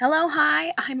Hello,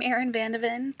 hi, I'm Erin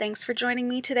Vandeven. Thanks for joining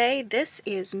me today. This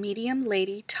is Medium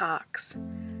Lady Talks.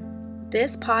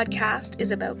 This podcast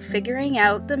is about figuring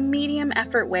out the medium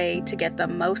effort way to get the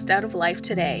most out of life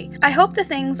today. I hope the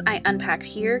things I unpack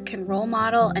here can role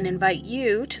model and invite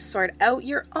you to sort out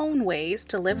your own ways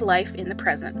to live life in the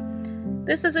present.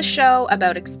 This is a show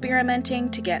about experimenting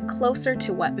to get closer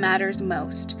to what matters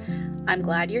most. I'm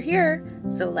glad you're here,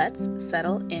 so let's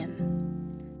settle in.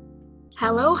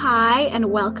 Hello, hi,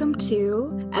 and welcome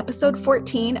to episode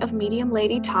 14 of Medium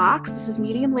Lady Talks. This is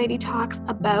Medium Lady Talks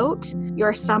about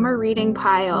your summer reading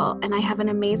pile, and I have an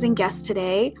amazing guest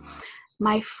today,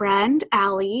 my friend,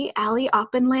 Allie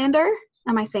Oppenlander.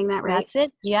 Am I saying that right? That's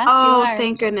it. Yes, oh, you are.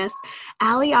 Thank goodness.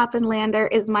 Allie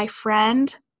Oppenlander is my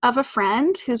friend of a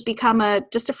friend who's become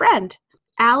just a friend.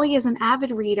 Allie is an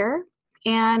avid reader,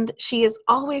 and she is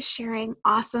always sharing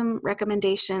awesome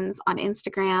recommendations on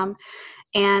Instagram.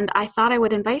 And I thought I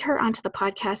would invite her onto the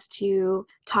podcast to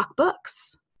talk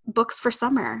books for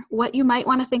summer, what you might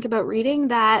want to think about reading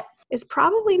that is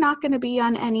probably not going to be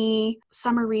on any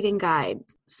summer reading guide.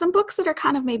 Some books that are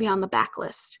kind of maybe on the back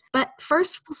list. But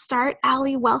first we'll start.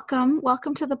 Allie, welcome.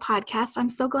 Welcome to the podcast. I'm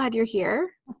so glad you're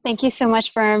here. Thank you so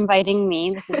much for inviting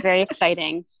me. This is very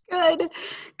exciting.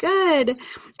 Good.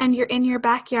 And you're in your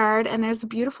backyard and there's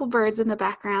beautiful birds in the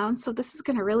background. So this is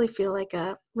going to really feel like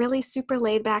a really super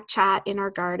laid back chat in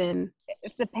our garden.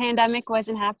 If the pandemic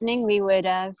wasn't happening, we would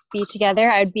be together.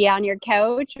 I'd be on your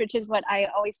couch, which is what I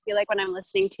always feel like when I'm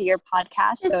listening to your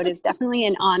podcast. So it is definitely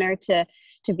an honor to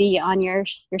be on your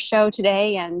show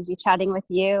today and be chatting with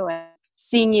you and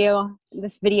seeing you in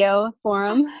this video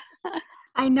forum.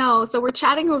 I know. So we're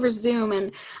chatting over Zoom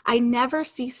and I never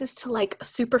ceases to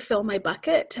super fill my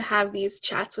bucket to have these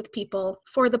chats with people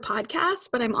for the podcast.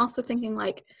 But I'm also thinking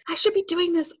I should be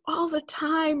doing this all the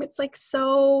time. It's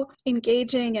so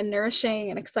engaging and nourishing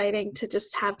and exciting to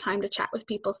just have time to chat with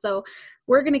people. So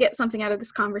we're going to get something out of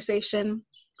this conversation.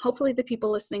 Hopefully the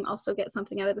people listening also get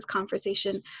something out of this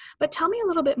conversation. But tell me a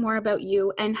little bit more about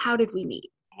you and how did we meet?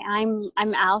 I'm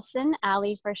Allison,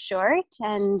 Allie for short,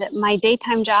 and my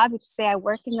daytime job, you could say I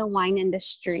work in the wine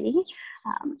industry.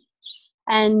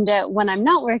 And when I'm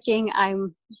not working,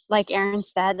 I'm, like Erin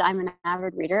said, I'm an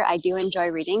avid reader. I do enjoy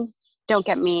reading. Don't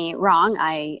get me wrong.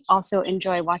 I also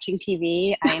enjoy watching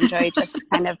TV. I enjoy just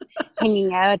kind of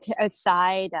hanging out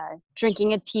outside,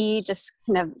 drinking a tea, just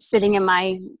kind of sitting in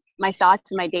my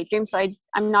thoughts and my daydream. So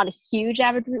I'm not a huge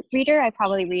avid reader. I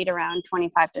probably read around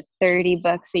 25 to 30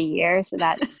 books a year. So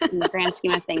that's in the grand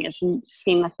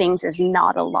scheme of things is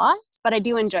not a lot, but I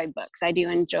do enjoy books. I do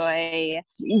enjoy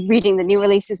reading the new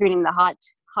releases, reading the hot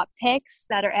picks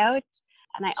that are out.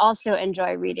 And I also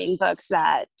enjoy reading books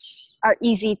that are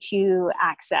easy to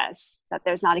access, that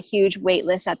there's not a huge wait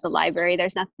list at the library.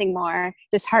 There's nothing more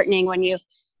disheartening when you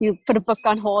put a book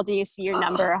on hold and you see your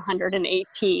number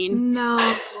 118. No.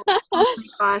 Oh my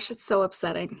gosh, it's so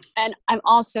upsetting. And I'm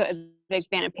also a big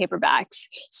fan of paperbacks.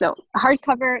 So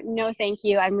hardcover, no thank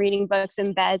you. I'm reading books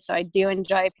in bed, so I do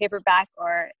enjoy a paperback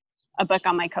or a book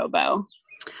on my Kobo.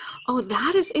 Oh,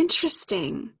 that is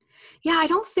interesting. Yeah, I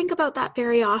don't think about that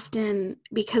very often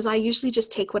because I usually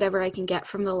just take whatever I can get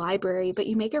from the library. But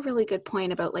you make a really good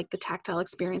point about the tactile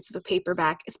experience of a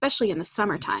paperback, especially in the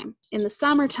summertime. In the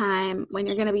summertime, when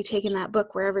you're going to be taking that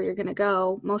book wherever you're going to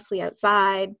go, mostly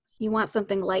outside, you want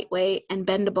something lightweight and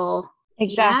bendable.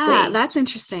 Exactly. Yeah, that's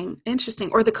interesting.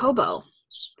 Or the Kobo.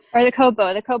 Or the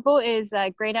Kobo. The Kobo is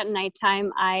great at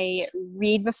nighttime. I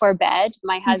read before bed.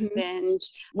 My husband,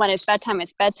 when it's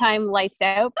bedtime, lights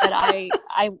out, but I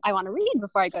want to read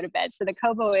before I go to bed. So the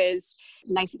Kobo is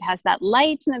nice. It has that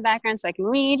light in the background so I can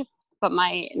read, but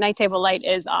my night table light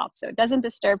is off. So it doesn't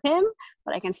disturb him,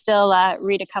 but I can still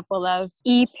read a couple of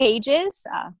pages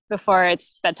before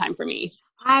it's bedtime for me.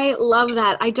 I love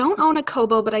that. I don't own a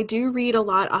Kobo, but I do read a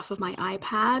lot off of my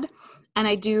iPad. And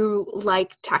I do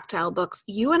like tactile books.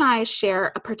 You and I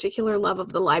share a particular love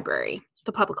of the library,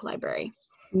 the public library.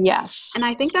 Yes. And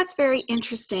I think that's very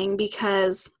interesting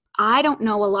because I don't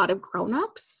know a lot of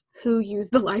grown-ups who use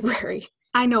the library.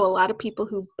 I know a lot of people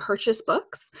who purchase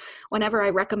books. Whenever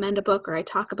I recommend a book or I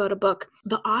talk about a book,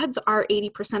 the odds are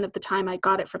 80% of the time I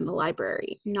got it from the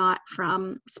library, not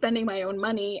from spending my own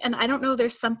money. And I don't know,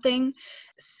 there's something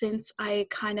since I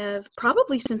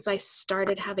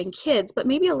started having kids, but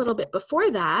maybe a little bit before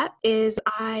that, is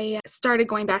I started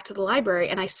going back to the library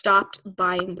and I stopped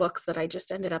buying books that I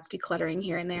just ended up decluttering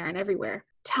here and there and everywhere.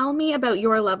 Tell me about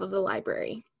your love of the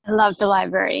library. I love the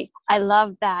library. I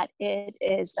love that it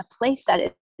is a place that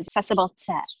is accessible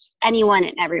to anyone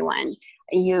and everyone.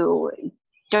 You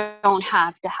don't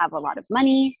have to have a lot of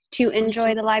money to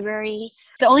enjoy the library.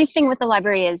 The only thing with the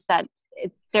library is that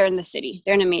they're in the city.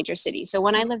 They're in a major city. So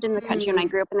when I lived in the country, when I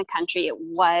grew up in the country, it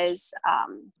was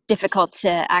difficult to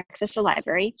access a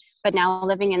library. But now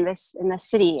living in the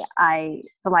city,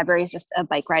 the library is just a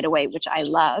bike ride away, which I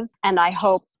love. And I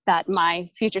hope that my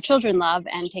future children love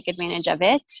and take advantage of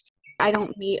it. I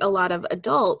don't meet a lot of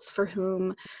adults for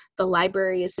whom the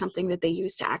library is something that they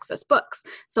use to access books.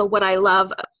 So what I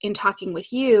love in talking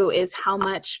with you is how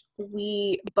much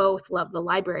we both love the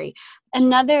library.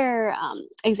 Another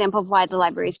example of why the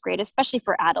library is great, especially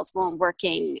for adults when we're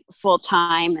working full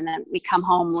time and then we come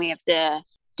home, we have to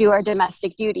do our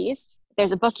domestic duties.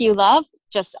 There's a book you love,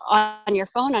 just on your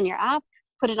phone, on your app,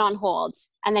 put it on hold,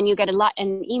 and then you get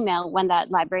an email when that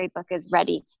library book is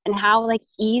ready. And how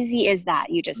easy is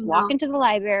that? You just walk into the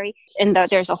library and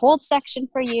there's a hold section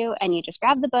for you, and you just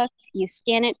grab the book, you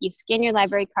scan it, you scan your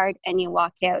library card, and you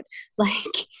walk out.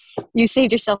 You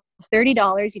saved yourself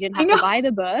 $30. You didn't have to buy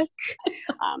the book.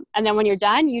 And then when you're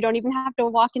done, you don't even have to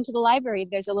walk into the library.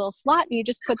 There's a little slot, and you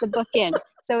just put the book in.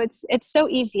 So it's so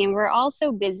easy, and we're all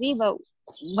so busy, but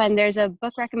when there's a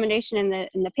book recommendation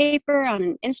in the paper, on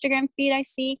an Instagram feed I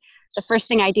see, the first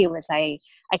thing I do is I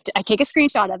take a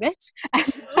screenshot of it,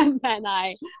 and then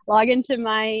I log into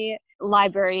my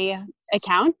library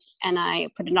account and I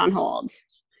put it on hold.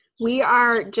 We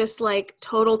are just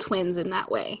total twins in that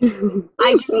way.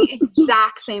 I do the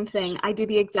exact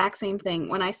same thing.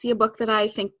 When I see a book that I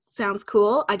think sounds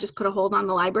cool, I just put a hold on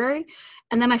the library,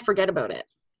 and then I forget about it.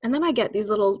 And then I get these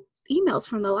little emails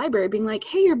from the library being like,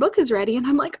 hey, your book is ready. And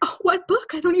I'm like, oh, what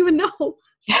book? I don't even know.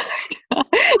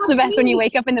 It's the best when you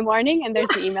wake up in the morning and there's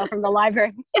an email from the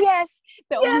library. Yes,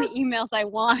 only emails I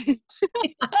want.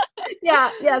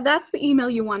 Yeah, that's the email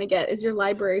you want to get, is your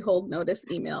library hold notice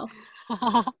email.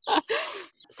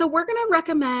 So we're going to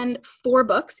recommend 4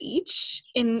 books each,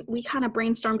 and we kind of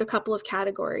brainstormed a couple of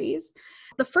categories.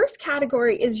 The first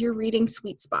category is your reading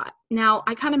sweet spot. Now,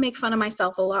 I kind of make fun of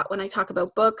myself a lot when I talk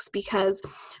about books, because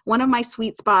one of my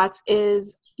sweet spots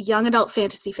is young adult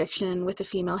fantasy fiction with a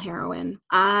female heroine.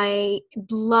 I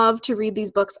love to read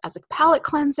these books as a palate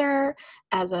cleanser,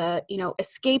 as a,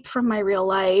 escape from my real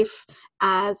life,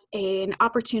 as an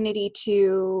opportunity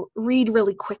to read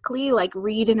really quickly,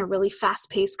 read in a really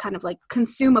fast-paced kind of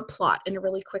consume a plot in a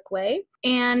really quick way.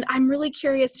 And I'm really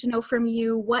curious to know from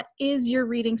you, what is your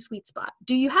reading sweet spot?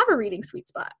 Do you have a reading sweet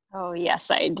spot? Oh, yes,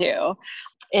 I do.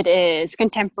 It is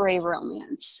contemporary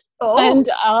romance. Oh, and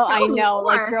I know,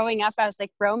 growing up, I was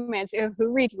like, romance,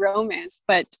 who reads romance?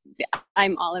 But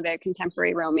I'm all about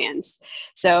contemporary romance.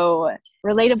 So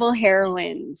relatable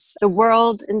heroines. The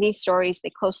world in these stories,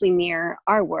 they closely mirror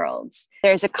our worlds.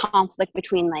 There's a conflict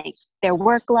between their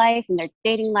work life and their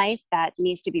dating life that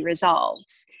needs to be resolved.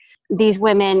 These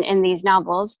women in these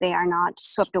novels, they are not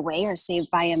swept away or saved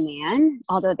by a man,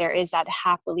 although there is that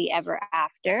happily ever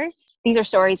after. These are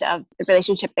stories of the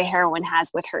relationship the heroine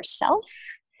has with herself,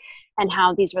 and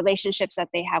how these relationships that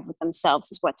they have with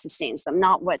themselves is what sustains them,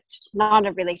 not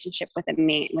a relationship with a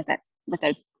man, with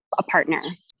a partner.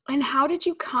 And how did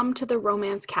you come to the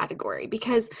romance category?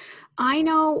 Because I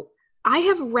know I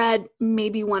have read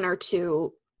maybe 1 or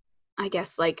 2, I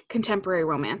guess, contemporary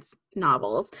romance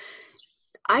novels.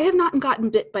 I have not gotten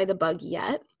bit by the bug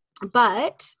yet,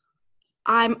 but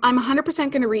I'm 100%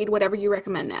 going to read whatever you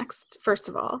recommend next, first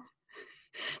of all.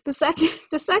 The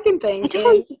second thing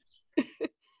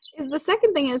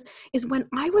is when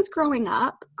I was growing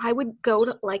up, I would go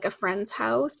to a friend's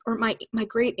house, or my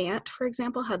great aunt, for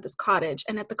example, had this cottage,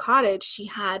 and at the cottage she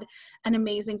had an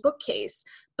amazing bookcase,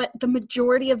 but the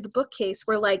majority of the bookcase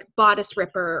were bodice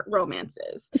ripper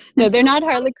romances. No, they're not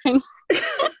Harlequin.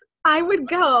 I would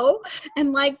go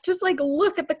and just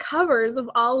look at the covers of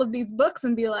all of these books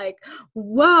and be like,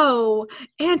 whoa,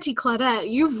 Auntie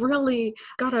Claudette, you've really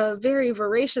got a very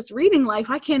voracious reading life.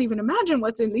 I can't even imagine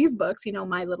what's in these books.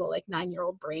 My little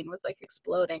 9-year-old brain was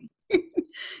exploding.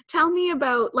 Tell me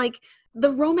about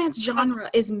the romance genre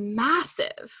is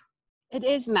massive. It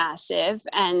is massive.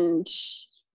 And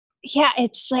yeah,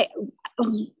 it's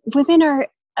women are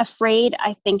afraid,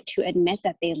 I think, to admit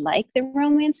that they like the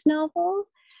romance novel,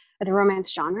 the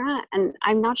romance genre, and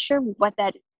I'm not sure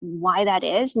why that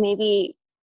is. Maybe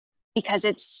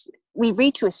because we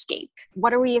read to escape.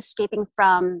 What are we escaping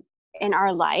from in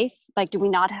our life? Are we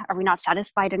not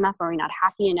satisfied enough? Are we not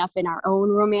happy enough in our own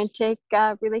romantic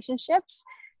relationships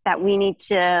that we need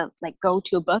to go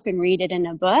to a book and read it in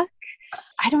a book?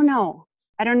 I don't know.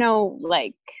 I don't know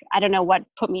what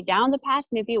put me down the path.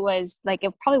 Maybe it was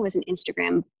it probably was an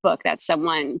Instagram book that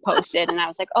someone posted and I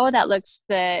was like, oh,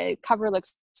 the cover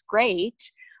looks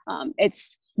great.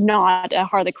 It's not a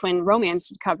Harlequin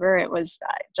romance cover. It was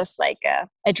just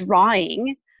a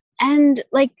drawing. And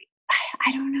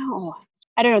I don't know.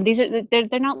 I don't know,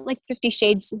 they're not like 50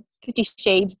 Shades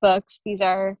books. These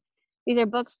are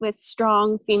books with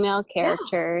strong female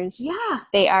characters. Yeah.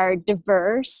 They are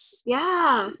diverse.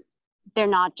 Yeah. They're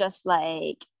not just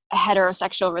like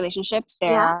heterosexual relationships.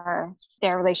 There are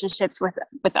relationships with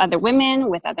other women,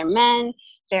 with other men.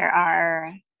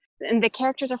 And the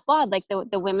characters are flawed. Like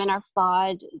the women are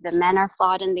flawed, the men are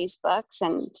flawed in these books,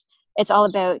 and it's all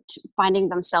about finding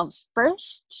themselves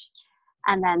first,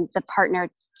 and then the partner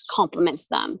complements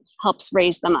them, helps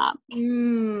raise them up.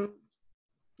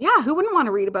 Yeah, who wouldn't want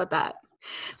to read about that?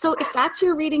 So if that's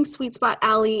your reading sweet spot,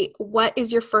 Allie, what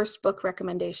is your first book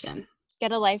recommendation?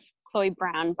 Get a Life, Chloe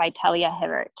Brown by Talia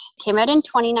Hibbert. Came out in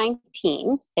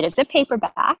 2019. It is a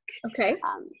paperback. Okay.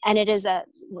 And it is the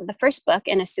first book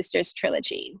in a sister's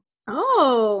trilogy.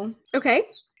 Oh, okay.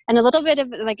 And a little bit of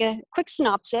like a quick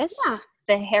synopsis. Yeah.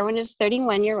 The heroine is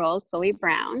 31-year-old Chloe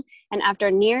Brown, and after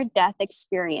a near-death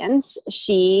experience,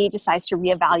 she decides to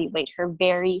reevaluate her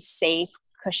very safe,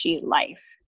 cushy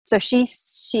life. So she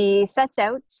sets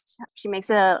out, she makes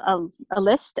a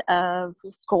list of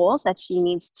goals that she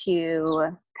needs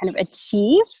to kind of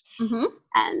achieve. Mm-hmm.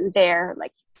 And they're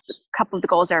like, a couple of the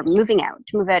goals are move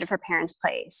out of her parents'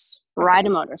 place, ride a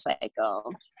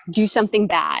motorcycle, do something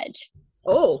bad.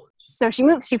 Oh. So she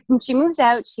moves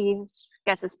out, she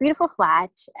gets this beautiful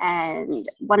flat, and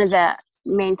one of the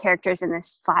main characters in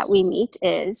this flat we meet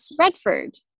is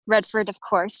Redford. Redford, of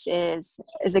course, is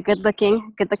a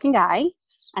good-looking guy,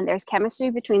 and there's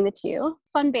chemistry between the two.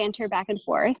 Fun banter back and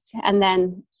forth, and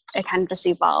then it kind of just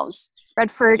evolves.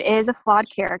 Redford is a flawed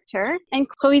character, and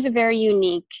Chloe's a very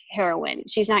unique heroine.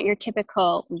 She's not your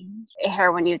typical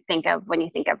heroine you'd think of when you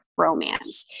think of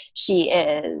romance. She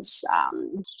has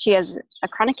a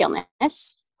chronic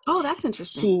illness. Oh, that's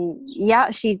interesting.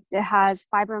 She has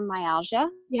fibromyalgia.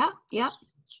 Yeah.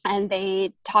 And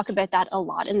they talk about that a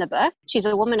lot in the book. She's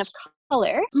a woman of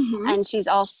color, mm-hmm. and she's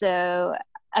also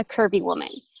a curvy woman.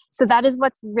 So that is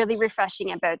what's really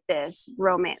refreshing about this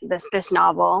this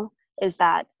novel, is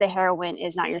that the heroine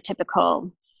is not your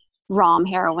typical rom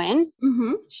heroine.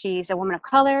 Mm-hmm. She's a woman of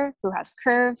color who has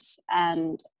curves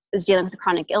and is dealing with a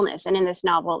chronic illness. And in this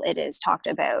novel, it is talked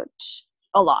about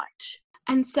a lot.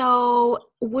 And so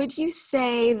would you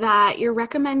say that you're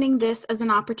recommending this as an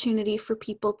opportunity for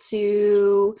people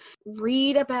to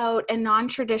read about a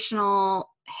non-traditional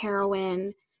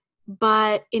heroine,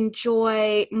 but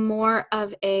enjoy more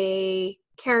of a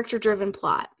character-driven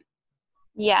plot?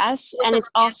 Yes, and it's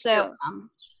also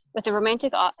with a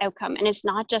romantic outcome. And it's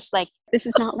not just like, this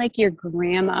is not like your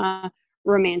grandma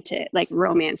romantic, like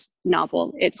romance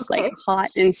novel. It's like hot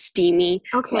and steamy.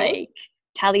 Like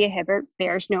Talia Hibbert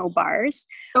bears no bars.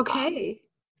 Okay.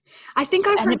 I think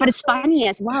I've heard but it's funny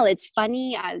as well. It's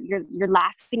funny. You're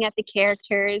laughing at the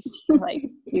characters. Like,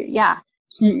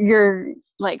 you're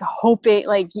like hoping,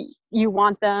 like you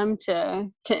want them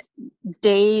to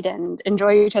date and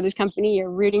enjoy each other's company. You're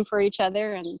rooting for each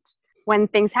other, and when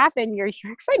things happen, you're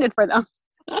excited for them.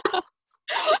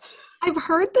 I've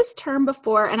heard this term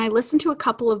before, and I listened to a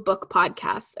couple of book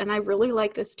podcasts, and I really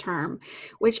like this term,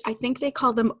 which I think they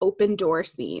call them open door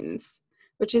scenes,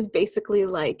 which is basically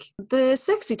like the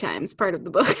sexy times part of the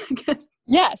book, I guess.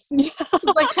 Yes.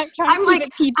 Like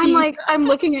I'm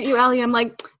looking at you, Allie. I'm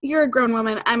like, you're a grown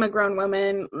woman. I'm a grown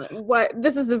woman.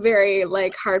 This is a very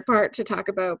like hard part to talk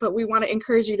about, but we want to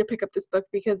encourage you to pick up this book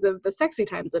because of the sexy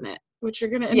times in it, which you're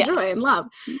going to enjoy and love.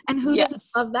 And who doesn't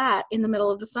love that in the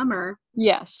middle of the summer?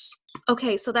 Yes.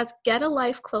 Okay. So that's Get a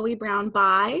Life, Chloe Brown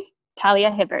by Talia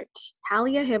Hibbert.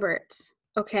 Talia Hibbert.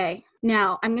 Okay.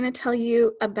 Now I'm going to tell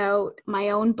you about my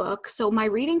own book. So my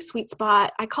reading sweet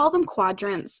spot, I call them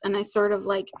quadrants, and I sort of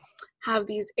like have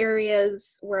these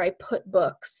areas where I put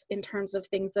books in terms of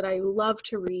things that I love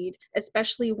to read,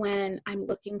 especially when I'm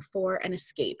looking for an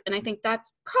escape. And I think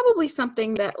that's probably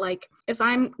something that, like, if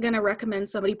I'm going to recommend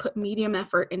somebody put medium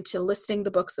effort into listing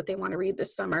the books that they want to read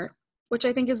this summer, which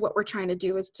I think is what we're trying to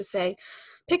do, is to say,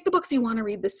 pick the books you want to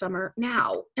read this summer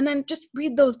now, and then just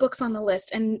read those books on the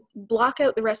list and block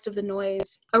out the rest of the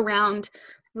noise around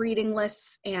reading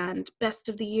lists and best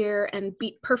of the year and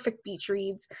perfect beach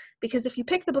reads. Because if you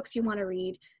pick the books you want to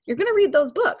read, you're going to read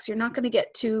those books. You're not going to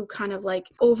get too kind of like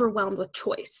overwhelmed with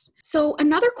choice. So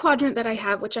another quadrant that I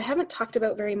have, which I haven't talked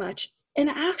about very much, and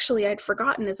actually I'd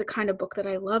forgotten is a kind of book that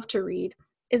I love to read,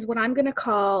 is what I'm going to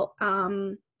call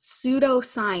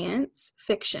pseudoscience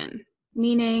fiction,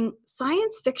 meaning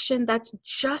science fiction that's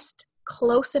just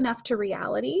close enough to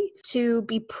reality to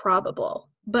be probable,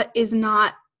 but is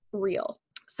not real.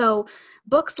 So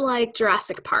books like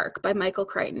Jurassic Park by Michael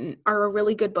Crichton are a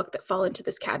really good book that fall into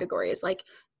this category. It's like,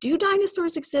 do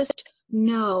dinosaurs exist?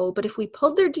 No, but if we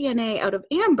pulled their DNA out of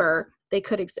amber, they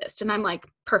could exist. And I'm like,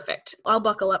 perfect. I'll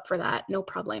buckle up for that. No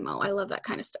problemo. I love that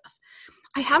kind of stuff.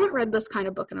 I haven't read this kind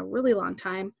of book in a really long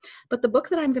time, but the book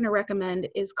that I'm going to recommend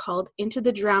is called Into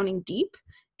the Drowning Deep.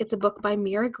 It's a book by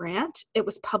Mira Grant. It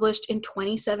was published in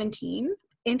 2017.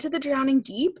 Into the Drowning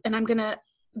Deep, and I'm going to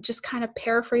just kind of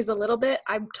paraphrase a little bit.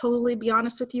 I'm totally be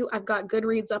honest with you. I've got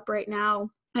Goodreads up right now,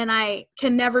 and I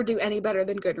can never do any better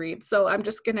than Goodreads. So I'm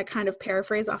just going to kind of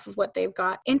paraphrase off of what they've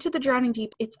got. Into the Drowning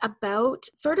Deep, it's about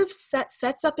sort of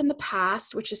sets up in the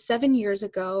past, which is 7 years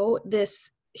ago,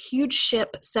 this huge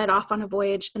ship set off on a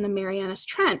voyage in the Marianas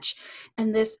Trench.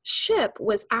 And this ship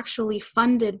was actually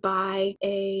funded by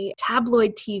a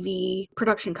tabloid TV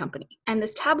production company. And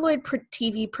this tabloid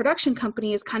TV production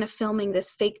company is kind of filming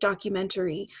this fake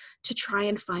documentary to try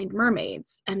and find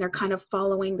mermaids. And they're kind of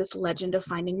following this legend of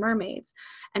finding mermaids.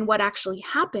 And what actually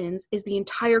happens is the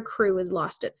entire crew is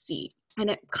lost at sea. And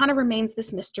it kind of remains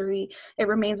this mystery. It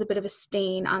remains a bit of a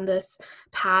stain on this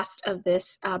past of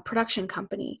this production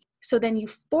company. So then you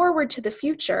forward to the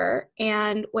future,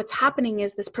 and what's happening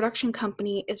is this production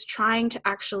company is trying to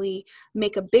actually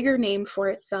make a bigger name for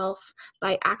itself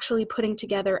by actually putting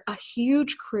together a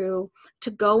huge crew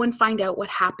to go and find out what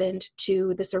happened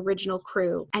to this original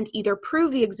crew and either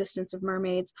prove the existence of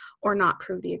mermaids or not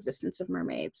prove the existence of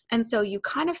mermaids. And so you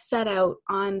kind of set out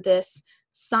on this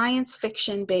science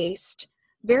fiction based,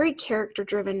 very character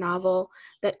driven novel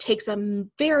that takes a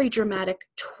very dramatic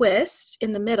twist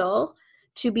in the middle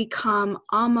to become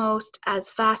almost as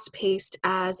fast-paced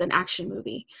as an action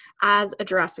movie, as a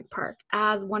Jurassic Park,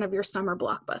 as one of your summer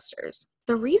blockbusters.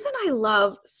 The reason I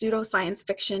love pseudoscience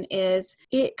fiction is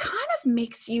it kind of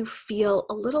makes you feel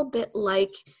a little bit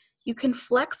like you can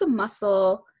flex a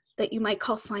muscle that you might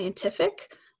call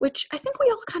scientific, which I think we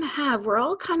all kind of have. We're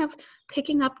all kind of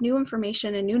picking up new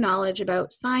information and new knowledge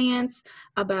about science,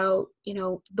 about,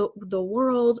 the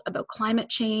world, about climate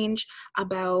change,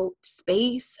 about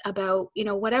space, about,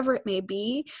 whatever it may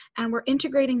be. And we're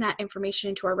integrating that information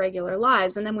into our regular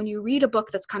lives. And then when you read a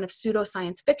book that's kind of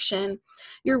pseudoscience fiction,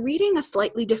 you're reading a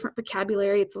slightly different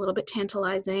vocabulary. It's a little bit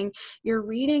tantalizing. You're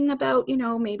reading about,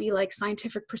 maybe like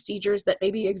scientific procedures that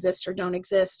maybe exist or don't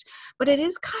exist. But it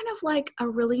is kind of like a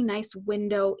really nice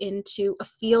window into a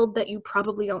field that you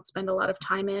probably don't spend a lot of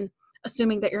time in,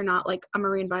 assuming that you're not like a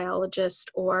marine biologist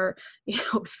or,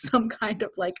 some kind of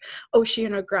like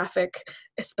oceanographic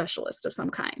specialist of some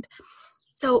kind.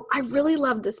 So I really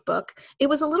love this book. It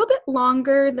was a little bit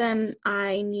longer than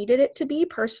I needed it to be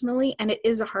personally, and it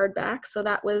is a hardback. So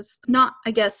that was not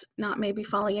maybe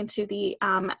falling into the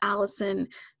Allison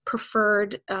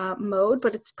preferred mode,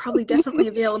 but it's probably definitely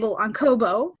available on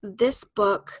Kobo. This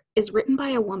book is written by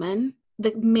a woman.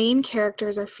 The main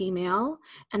characters are female,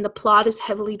 and the plot is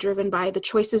heavily driven by the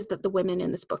choices that the women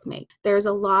in this book make. There's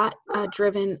a lot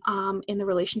driven in the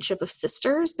relationship of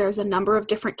sisters. There's a number of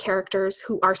different characters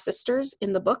who are sisters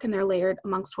in the book, and they're layered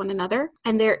amongst one another.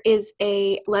 And there is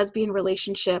a lesbian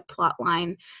relationship plot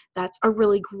line that's a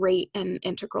really great and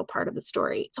integral part of the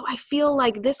story. So I feel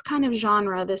like this kind of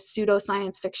genre, this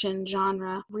pseudoscience fiction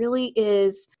genre, really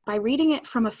is, by reading it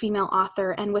from a female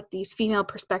author and with these female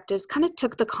perspectives, kind of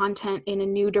took the content in a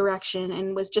new direction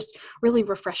and was just really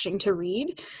refreshing to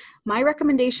read. My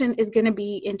recommendation is going to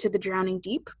be Into the Drowning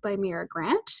Deep by Mira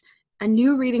Grant, a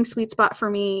new reading sweet spot for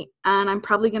me, and I'm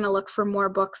probably going to look for more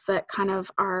books that kind of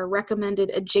are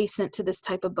recommended adjacent to this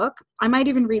type of book. I might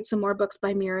even read some more books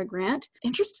by Mira Grant.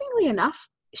 Interestingly enough,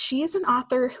 she is an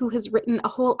author who has written a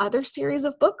whole other series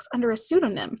of books under a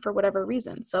pseudonym for whatever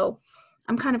reason. So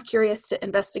I'm kind of curious to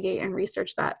investigate and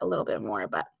research that a little bit more,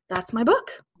 but that's my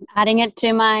book. Adding it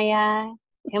to my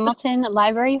Hamilton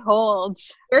Library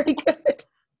holds. Very good.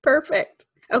 Perfect.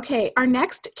 Okay, our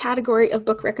next category of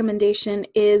book recommendation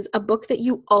is a book that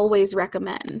you always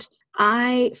recommend.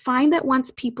 I find that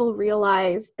once people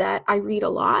realize that I read a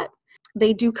lot,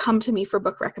 they do come to me for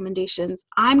book recommendations.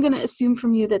 I'm going to assume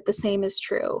from you that the same is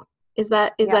true. Is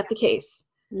that the case?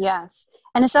 Yes.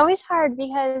 And it's always hard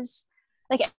because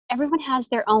everyone has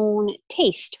their own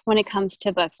taste when it comes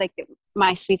to books. Like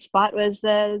my sweet spot was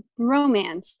the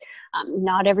romance.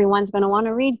 Not everyone's going to want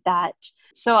to read that.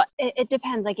 So it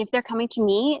depends. Like if they're coming to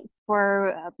me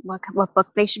for what book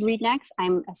they should read next,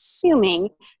 I'm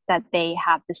assuming that they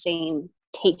have the same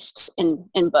taste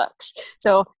in books.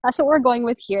 So that's what we're going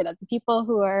with here, that the people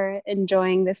who are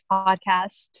enjoying this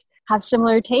podcast have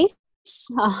similar tastes.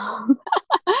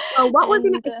 So what we're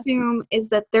going to assume is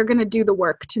that they're going to do the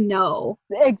work to know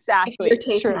exactly if your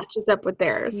taste matches up with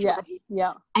theirs. Yes. Right?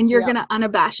 Yeah. And you're going to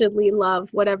unabashedly love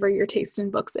whatever your taste in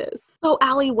books is. So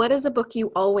Allie, what is a book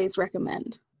you always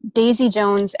recommend? Daisy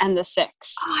Jones and the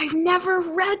Six. Oh, I've never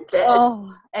read this.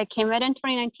 Oh, it came out in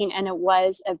 2019 and it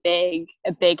was a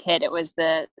big hit. It was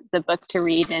the book to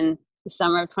read in the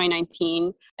summer of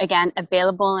 2019. Again,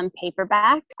 available in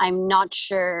paperback. I'm not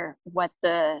sure what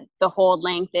the hold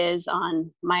length is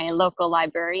on my local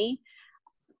library,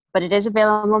 but it is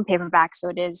available in paperback, so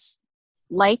it is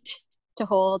light to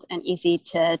hold and easy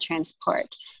to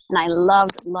transport. And I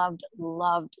loved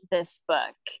this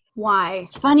book. Why?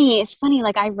 It's funny.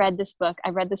 Like I read this book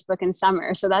in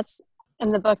summer. So that's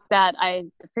in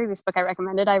the previous book I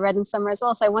recommended, I read in summer as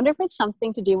well. So I wonder if it's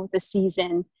something to do with the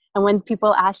season. And when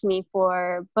people ask me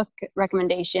for book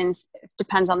recommendations, it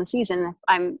depends on the season.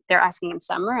 If they're asking in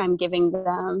summer, I'm giving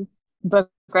them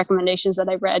book recommendations that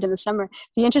I read in the summer.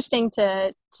 It'd be interesting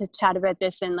to chat about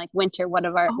this in like winter. What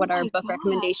are book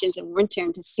recommendations in winter,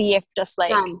 and to see if just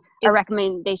like our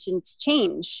recommendations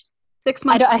change. 6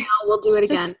 months from now, we'll do it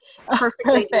again. Perfect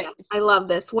idea. I love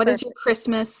this. What is your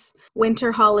Christmas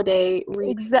winter holiday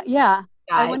read? Yeah. Guide?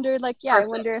 I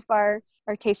wonder if our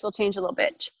taste will change a little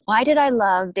bit. Why did I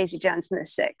love Daisy Jones and the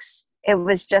Six? It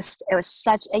was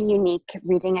such a unique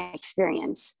reading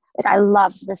experience. I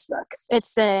love this book.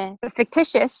 It's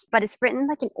fictitious, but it's written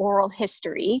like an oral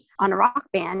history on a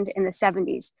rock band in the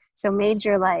 70s. So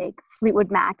major like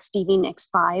Fleetwood Mac, Stevie Nicks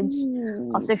vibes.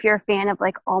 Also, if you're a fan of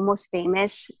like Almost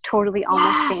Famous, totally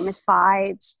Almost Famous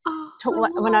vibes.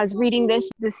 When I was reading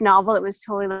this novel, it was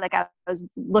totally like I was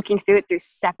looking through it through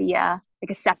sepia, like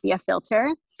a sepia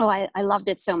filter. Oh, I loved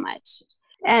it so much.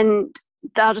 And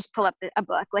I'll just pull up a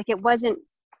book. Like it wasn't,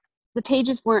 the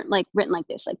pages weren't like written like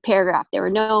this, like paragraph. There were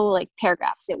no like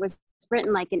paragraphs. It was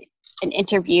written like an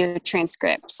interview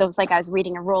transcript. So it was like I was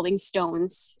reading a Rolling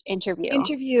Stones interview.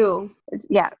 Interview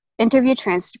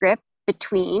transcript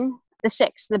between the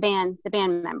Six, the band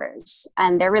members,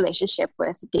 and their relationship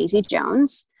with Daisy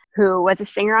Jones, who was a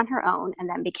singer on her own and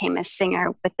then became a singer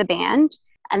with the band.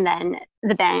 And then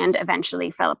the band eventually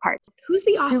fell apart. Who's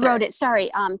the author? Who wrote it? Sorry,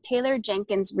 Taylor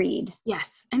Jenkins Reid.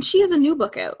 Yes, and she has a new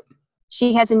book out.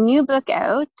 She has a new book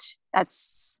out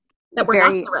that we're not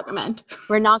going to recommend.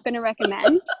 We're not going to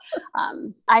recommend.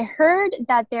 I heard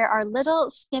that there are little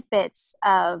snippets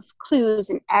of clues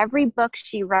in every book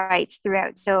she writes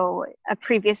throughout. So a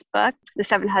previous book, The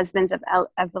Seven Husbands of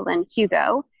Evelyn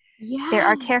Hugo, there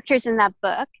are characters in that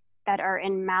book that are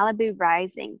in Malibu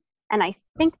Rising. And I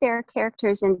think there are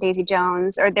characters in Daisy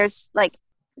Jones, or there's like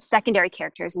secondary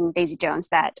characters in Daisy Jones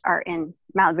that are in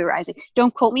Malibu Rising.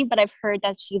 Don't quote me, but I've heard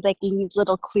that she like leaves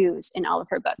little clues in all of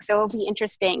her books. So it'll be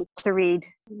interesting to read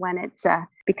when it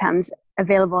becomes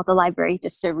available at the library,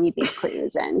 just to read these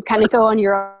clues and kind of go on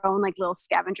your own like little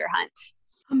scavenger hunt.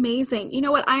 Amazing. You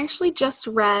know what? I actually just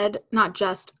read,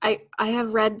 I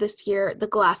have read this year, The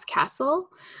Glass Castle,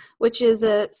 which is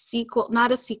a sequel,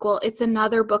 not a sequel. It's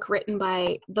another book written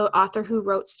by the author who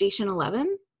wrote Station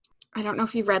 11. I don't know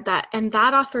if you've read that. And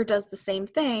that author does the same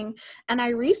thing. And I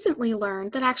recently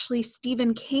learned that actually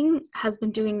Stephen King has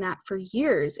been doing that for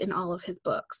years in all of his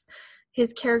books.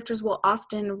 His characters will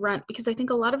often run, because I think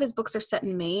a lot of his books are set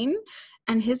in Maine,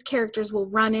 and his characters will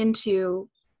run into,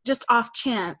 just off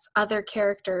chance, other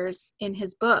characters in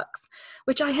his books,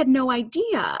 which I had no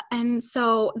idea. And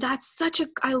so that's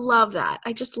I love that.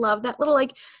 I just love that little,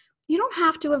 like, you don't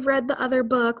have to have read the other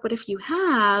book, but if you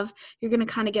have, you're going to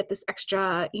kind of get this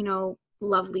extra,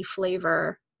 lovely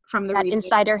flavor from the reading.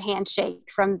 Insider handshake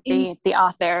from the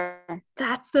author.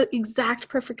 That's the exact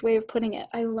perfect way of putting it.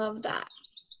 I love that.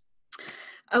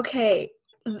 Okay.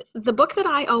 The book that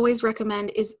I always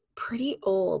recommend is pretty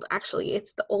old, actually.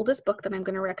 It's the oldest book that I'm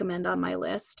going to recommend on my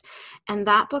list. And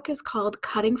that book is called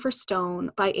Cutting for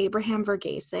Stone by Abraham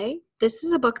Verghese. This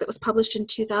is a book that was published in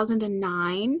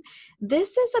 2009.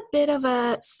 This is a bit of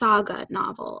a saga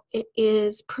novel. It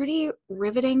is pretty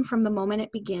riveting from the moment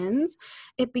it begins.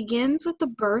 It begins with the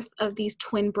birth of these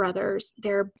twin brothers.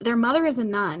 Their mother is a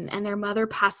nun, and their mother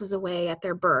passes away at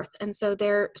their birth. And so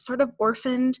they're sort of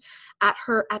orphaned at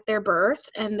their birth,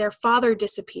 and their father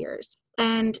disappears.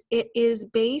 And it is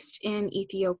based in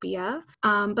Ethiopia,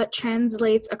 but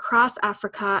translates across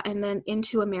Africa and then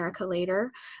into America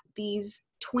later. These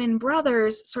twin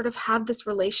brothers sort of have this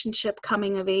relationship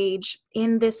coming of age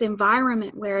in this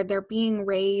environment where they're being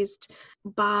raised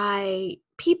by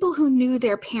people who knew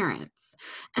their parents.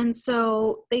 And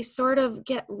so they sort of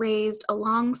get raised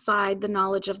alongside the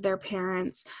knowledge of their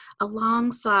parents,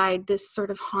 alongside this sort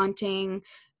of haunting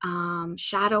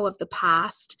shadow of the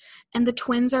past. And the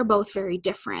twins are both very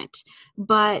different,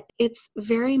 but it's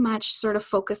very much sort of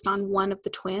focused on one of the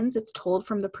twins. It's told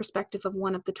from the perspective of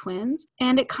one of the twins.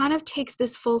 And it kind of takes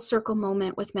this full circle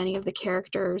moment with many of the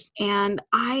characters. And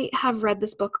I have read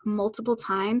this book multiple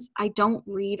times. I don't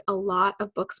read a lot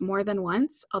of books more than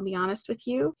once, I'll be honest with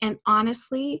you. And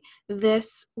honestly,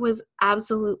 this was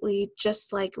absolutely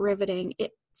just like riveting.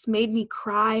 It's made me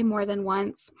cry more than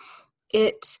once.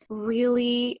 It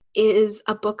really is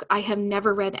a book I have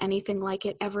never read anything like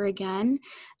it ever again.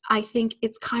 I think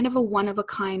it's kind of a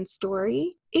one-of-a-kind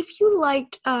story. If you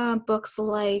liked books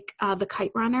like The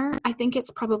Kite Runner, I think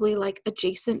it's probably like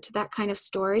adjacent to that kind of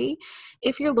story.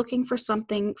 If you're looking for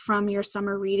something from your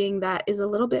summer reading that is a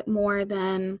little bit more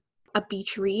than a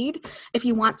beach read, if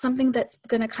you want something that's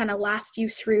going to kind of last you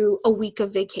through a week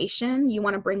of vacation, you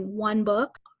want to bring one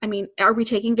book. I mean, are we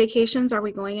taking vacations? Are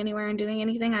we going anywhere and doing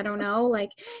anything? I don't know. Like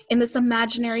in this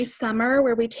imaginary summer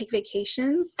where we take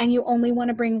vacations and you only want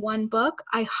to bring one book,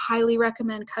 I highly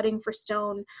recommend Cutting for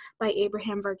Stone by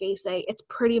Abraham Verghese. It's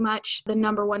pretty much the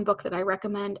number one book that I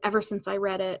recommend ever since I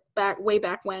read it way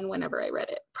back whenever I read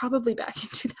it, probably back in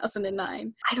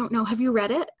 2009. I don't know. Have you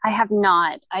read it? I have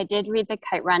not. I did read The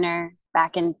Kite Runner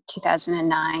back in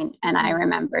 2009, and I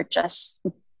remember just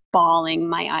bawling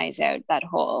my eyes out that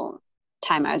whole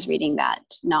time I was reading that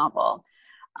novel.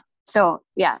 So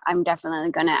yeah, I'm definitely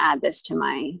going to add this to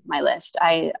my list.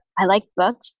 I like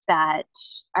books that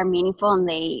are meaningful and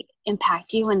they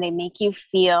impact you and they make you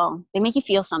feel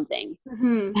something.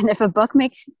 Mm-hmm. And if a book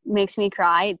makes me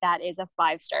cry, that is a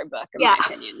 5-star book in my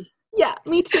opinion. Yeah,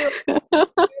 me too.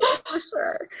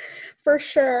 For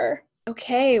sure.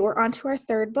 Okay, we're on to our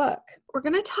third book. We're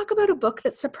going to talk about a book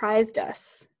that surprised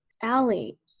us.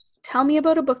 Allie, tell me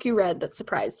about a book you read that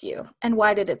surprised you, and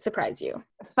why did it surprise you?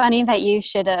 Funny that you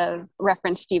should have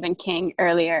referenced Stephen King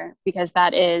earlier, because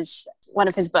that is one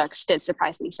of his books did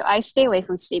surprise me. So I stay away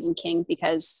from Stephen King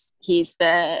because he's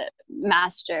the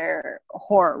master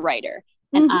horror writer.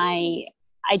 And I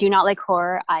do not like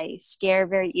horror. I scare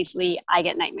very easily. I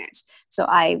get nightmares. So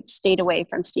I stayed away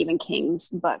from Stephen King's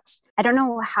books. I don't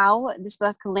know how this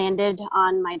book landed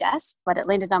on my desk, but it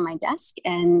landed on my desk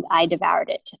and I devoured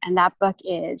it. And that book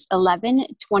is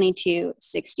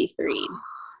 11/22/63.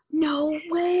 No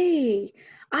way.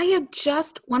 I have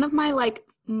one of my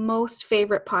most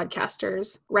favorite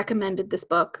podcasters recommended this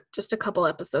book just a couple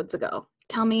episodes ago.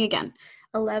 Tell me again.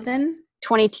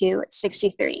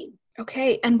 11/22/63.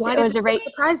 Okay, and why did it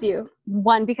surprise you?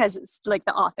 One, because it's like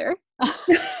the author,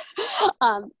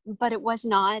 but it was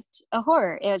not a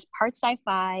horror. It was part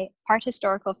sci-fi, part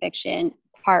historical fiction,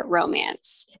 part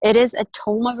romance. It is a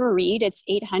tome of a read. It's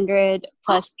 800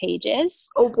 plus pages.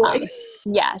 Oh boy.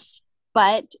 Yes.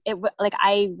 But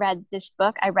I read this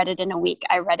book. I read it in a week.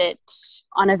 I read it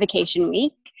on a vacation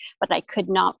week, but I could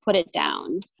not put it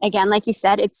down. Again, like you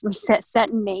said, it's set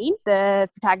in Maine. The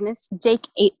protagonist, Jake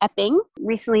Epping,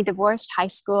 recently divorced high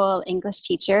school English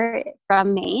teacher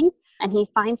from Maine, and he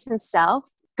finds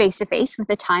himself face to face with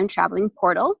a time traveling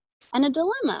portal and a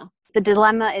dilemma. The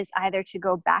dilemma is either to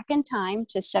go back in time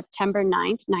to September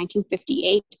 9th,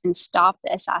 1958 and stop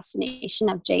the assassination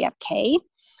of JFK,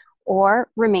 or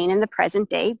remain in the present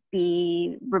day,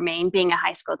 remain being a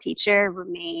high school teacher,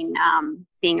 remain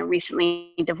being a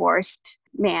recently divorced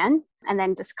man, and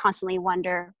then just constantly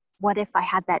wonder, what if I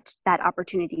had that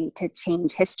opportunity to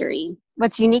change history?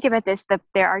 What's unique about this,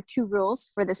 there are 2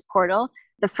 rules for this portal.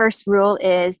 The first rule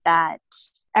is that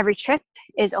every trip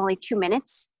is only 2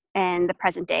 minutes in the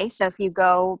present day. So if you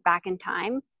go back in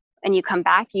time and you come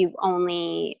back, you've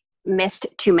only missed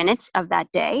 2 minutes of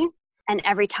that day. And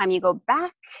every time you go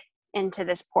back into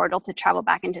this portal to travel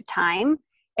back into time,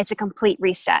 it's a complete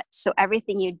reset. So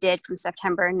everything you did from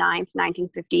September 9th,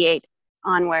 1958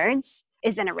 onwards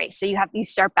is then erased. So you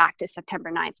start back to September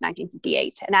 9th,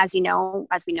 1958. And as we know,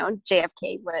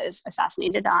 JFK was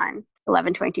assassinated on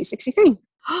 11/22/63.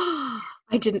 I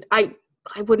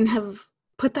wouldn't have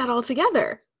put that all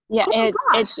together. Yeah,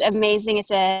 it's amazing.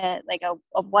 It's a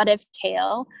what if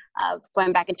tale of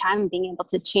going back in time and being able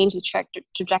to change the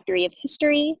trajectory of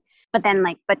history. But then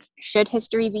but should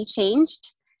history be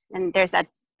changed? And there's that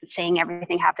saying,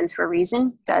 everything happens for a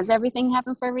reason. Does everything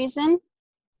happen for a reason?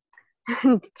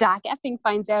 Jack Epping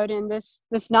finds out in this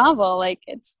novel.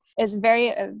 It's a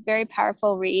very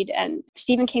powerful read. And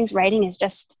Stephen King's writing is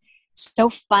just so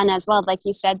fun as well. Like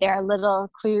you said, there are little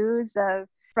clues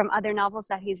from other novels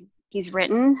that he's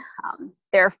written.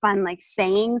 There are fun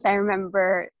sayings. I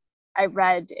remember I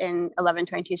read in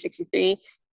 11/22/63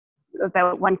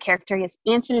 about one character. He has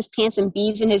ants in his pants and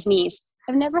bees in his knees.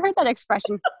 I've never heard that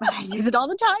expression, but I use it all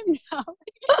the time now.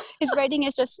 His writing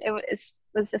is just,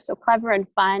 was just so clever and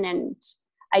fun. And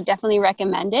I definitely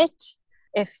recommend it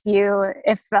if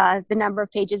the number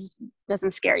of pages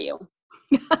doesn't scare you.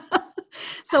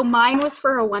 So mine was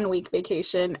for a 1-week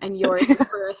vacation and yours was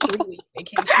for a 3-week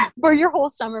vacation. For your whole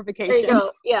summer vacation. There you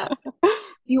go. Yeah.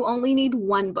 You only need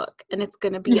one book, and it's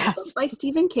going to be a book by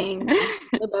Stephen King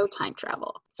about time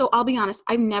travel. So I'll be honest,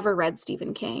 I've never read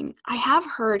Stephen King. I have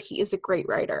heard he is a great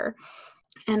writer,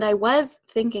 and I was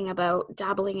thinking about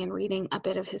dabbling in reading a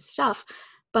bit of his stuff.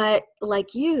 But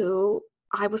like you,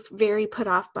 I was very put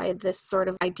off by this sort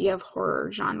of idea of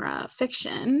horror genre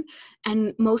fiction.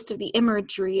 And most of the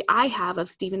imagery I have of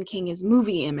Stephen King is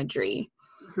movie imagery.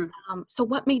 Mm-hmm. So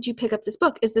what made you pick up this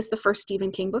book? Is this the first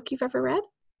Stephen King book you've ever read?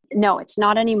 No, it's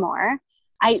not anymore.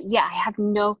 I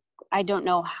don't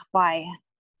know why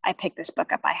I picked this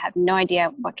book up. I have no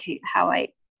idea how I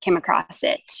came across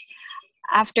it.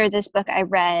 After this book, I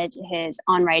read his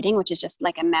On Writing, which is just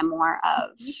like a memoir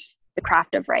of the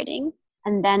craft of writing.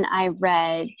 And then I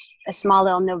read a small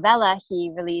little novella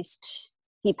he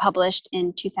published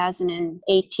in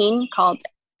 2018 called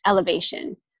Elevation,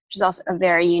 which is also a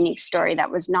very unique story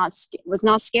that was not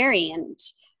scary. And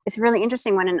it's really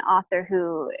interesting when an author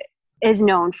who is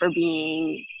known for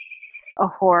being a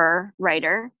horror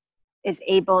writer is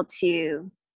able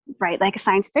to write like a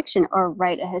science fiction or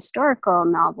write a historical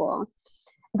novel.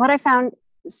 What I found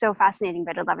so fascinating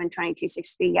about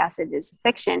 11/22/63, yes, it is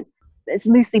fiction. It's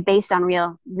loosely based on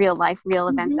real life, real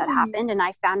events that happened. And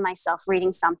I found myself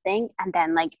reading something and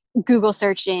then like Google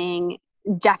searching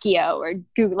Jackie O or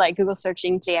Google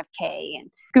searching JFK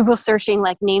and Google searching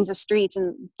like names of streets,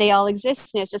 and they all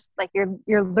exist. And it's just like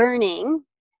you're learning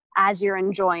as you're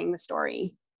enjoying the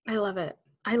story. I love it.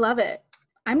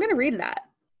 I'm going to read that.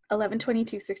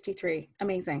 11/22/63.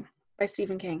 Amazing. By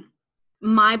Stephen King.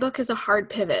 My book is a hard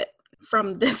pivot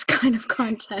from this kind of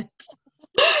content.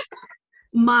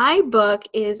 My book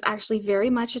is actually very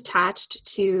much attached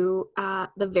to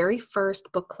the very first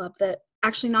book club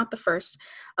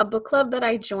a book club that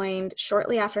I joined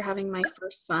shortly after having my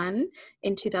first son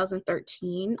in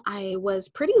 2013. I was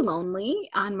pretty lonely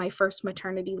on my first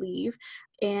maternity leave,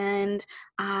 and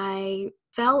I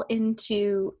fell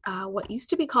into what used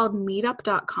to be called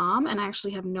meetup.com, and I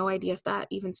actually have no idea if that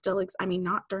even still exists. I mean,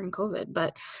 not during COVID,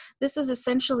 but this is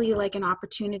essentially like an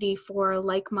opportunity for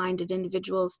like-minded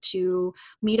individuals to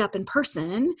meet up in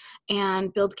person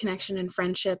and build connection and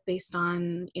friendship based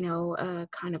on, a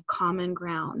kind of common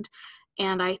ground.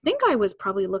 And I think I was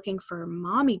probably looking for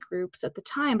mommy groups at the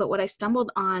time, but what I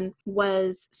stumbled on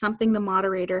was something the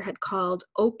moderator had called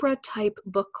Oprah type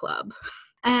book club.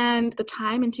 And the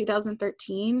time in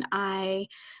 2013, I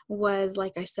was,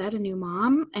 like I said, a new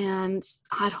mom and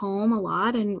at home a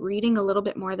lot and reading a little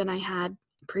bit more than I had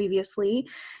previously.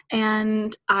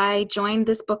 And I joined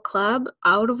this book club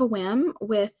out of a whim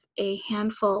with a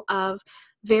handful of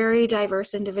very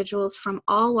diverse individuals from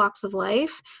all walks of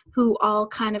life who all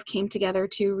kind of came together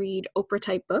to read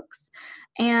Oprah-type books.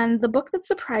 And the book that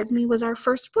surprised me was our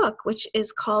first book, which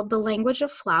is called The Language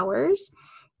of Flowers.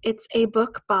 It's a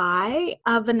book by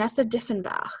Vanessa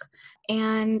Diffenbach.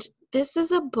 And this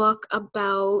is a book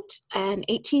about an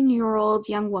 18-year-old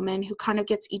young woman who kind of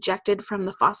gets ejected from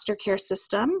the foster care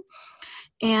system.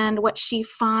 And what she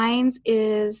finds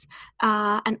is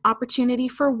an opportunity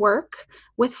for work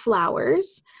with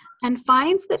flowers, and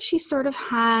finds that she sort of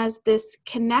has this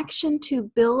connection to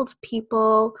build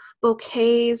people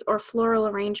bouquets or floral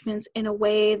arrangements in a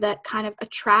way that kind of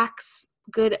attracts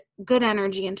good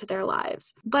energy into their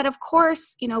lives. But of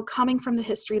course, coming from the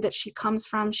history that she comes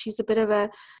from, she's a bit of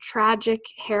a tragic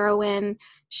heroine.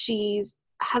 She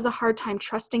has a hard time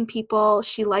trusting people.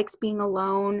 She likes being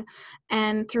alone.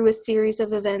 And through a series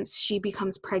of events, she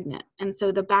becomes pregnant. And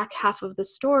so the back half of the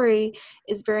story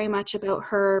is very much about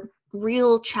her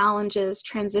real challenges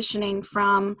transitioning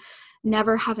from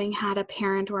never having had a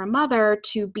parent or a mother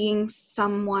to being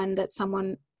someone that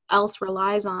someone else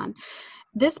relies on.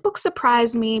 This book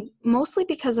surprised me mostly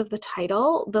because of the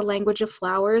title, The Language of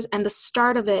Flowers, and the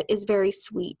start of it is very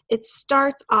sweet. It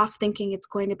starts off thinking it's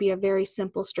going to be a very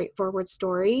simple, straightforward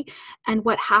story, and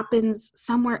what happens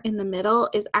somewhere in the middle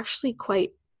is actually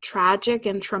quite tragic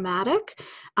and traumatic.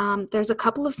 There's a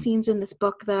couple of scenes in this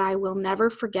book that I will never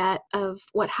forget of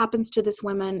what happens to this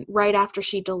woman right after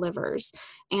she delivers.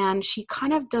 And she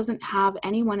kind of doesn't have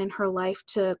anyone in her life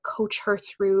to coach her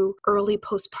through early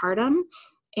postpartum.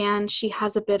 And she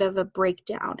has a bit of a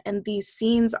breakdown. And these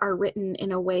scenes are written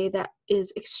in a way that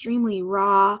is extremely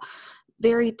raw,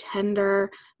 very tender,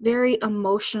 very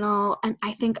emotional. And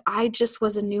I think I just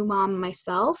was a new mom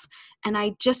myself. And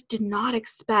I just did not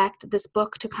expect this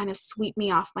book to kind of sweep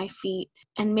me off my feet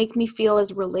and make me feel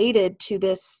as related to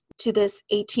this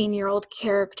 18-year-old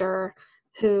character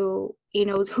who, you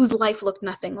know, whose life looked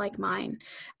nothing like mine.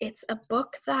 It's a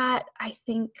book that I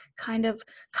think kind of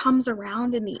comes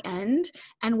around in the end.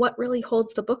 And what really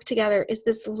holds the book together is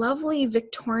this lovely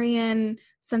Victorian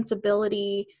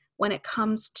sensibility when it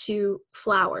comes to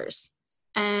flowers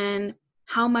and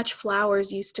how much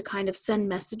flowers used to kind of send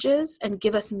messages and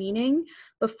give us meaning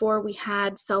before we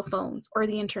had cell phones or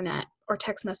the internet or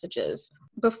text messages,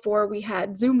 before we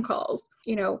had Zoom calls.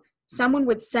 You know, someone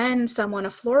would send someone a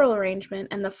floral arrangement,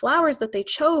 and the flowers that they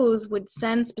chose would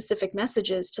send specific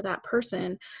messages to that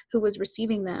person who was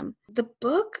receiving them. The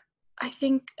book, I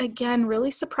think, again,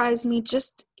 really surprised me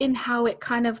just in how it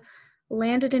kind of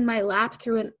landed in my lap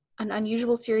through an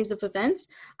unusual series of events.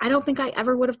 I don't think I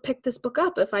ever would have picked this book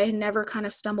up if I had never kind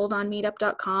of stumbled on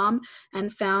meetup.com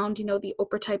and found, you know, the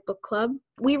Oprah type book club.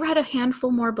 We read a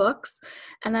handful more books,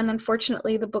 and then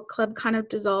unfortunately the book club kind of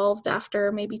dissolved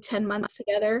after maybe 10 months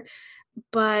together.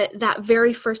 But that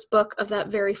very first book of that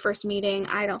very first meeting,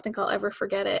 I don't think I'll ever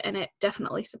forget it, and it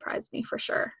definitely surprised me for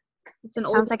sure.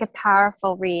 Sounds like a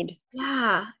powerful read.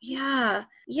 Yeah,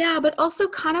 but also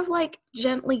kind of like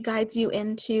gently guides you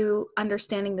into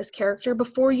understanding this character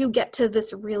before you get to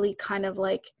this really kind of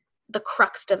like the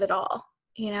crux of it all,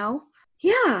 you know?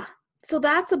 Yeah, so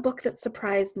that's a book that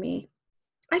surprised me.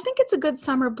 I think it's a good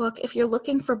summer book if you're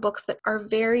looking for books that are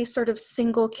very sort of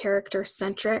single character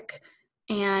centric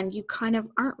and you kind of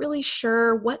aren't really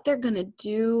sure what they're going to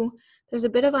do. There's a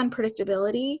bit of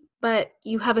unpredictability, but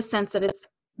you have a sense that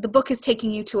the book is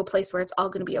taking you to a place where it's all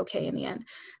going to be okay in the end.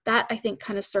 That, I think,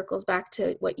 kind of circles back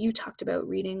to what you talked about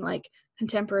reading, like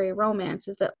contemporary romance,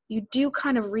 is that you do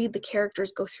kind of read the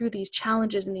characters go through these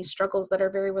challenges and these struggles that are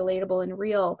very relatable and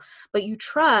real, but you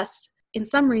trust, in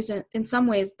some ways,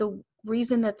 the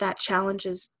reason that challenge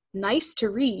is nice to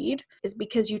read is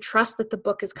because you trust that the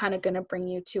book is kind of going to bring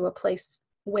you to a place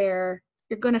where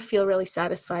you're going to feel really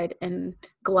satisfied and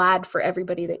glad for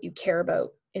everybody that you care about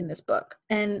in this book.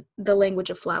 And The Language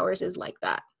of Flowers is like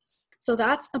that. So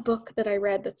that's a book that I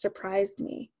read that surprised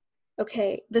me.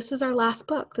 Okay, this is our last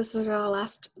book. This is our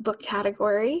last book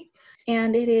category.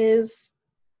 And it is,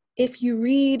 if you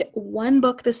read one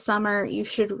book this summer, you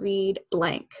should read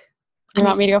blank. You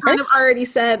want me to go kind first? I've already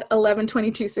said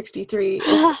 11/22/63 is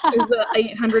the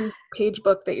 800-page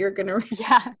book that you're going to read.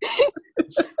 Yeah.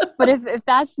 But if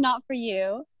that's not for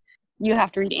you, you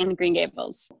have to read Anne of Green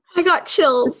Gables. I got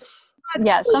chills.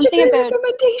 Yeah, something about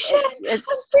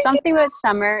it's something about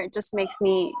summer. It just makes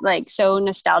me like so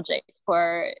nostalgic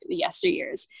for the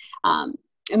yesteryears.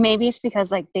 And maybe it's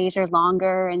because like days are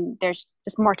longer and there's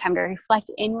just more time to reflect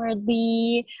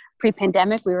inwardly.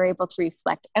 Pre-pandemic, we were able to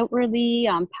reflect outwardly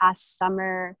on past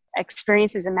summer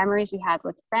experiences and memories we had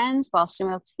with friends while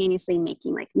simultaneously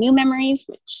making like new memories,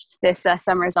 which this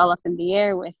summer is all up in the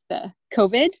air with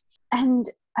COVID. And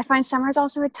I find summer is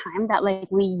also a time that like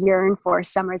we yearn for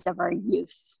summers of our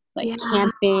youth, like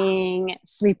camping,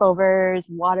 sleepovers,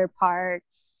 water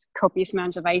parks, copious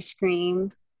amounts of ice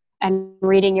cream, and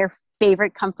reading your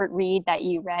favorite comfort read that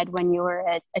you read when you were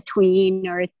a tween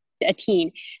or a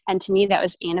teen. And to me, that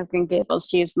was Anne of Green Gables.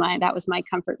 That was my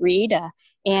comfort read.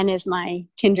 Anne is my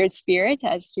kindred spirit,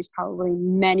 as she's probably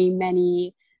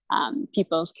many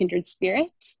people's kindred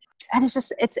spirit. And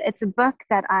it's a book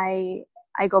that I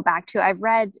go back to. I've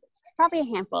read probably a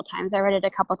handful of times. I read it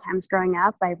a couple times growing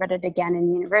up. I read it again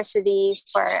in university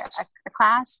for a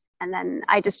class. And then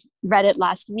I just read it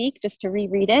last week just to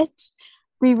reread it.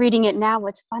 Rereading it now,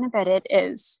 what's fun about it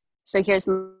is, so here's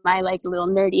my like little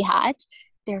nerdy hat.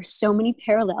 There's so many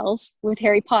parallels with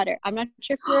Harry Potter. I'm not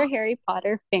sure if you're a Harry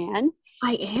Potter fan.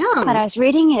 I am. But I was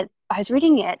reading it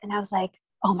and I was like,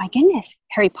 oh my goodness,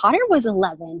 Harry Potter was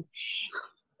 11.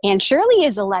 And Shirley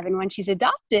is 11 when she's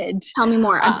adopted. Tell me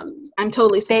more. I'm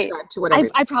totally subscribed to whatever.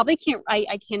 I probably can't.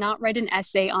 I cannot write an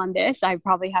essay on this. I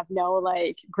probably have no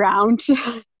like ground to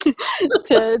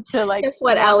like. Guess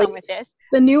what, Allie? With this,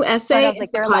 the new essay is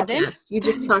like the podcast. 11. You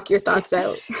just talk your thoughts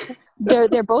out.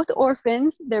 They're both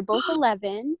orphans. They're both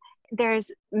 11. There's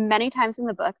many times in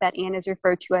the book that Anne is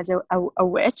referred to as a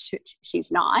witch, which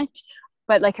she's not.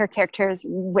 But like her character is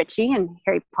witchy, and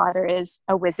Harry Potter is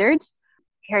a wizard.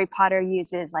 Harry Potter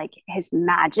uses like his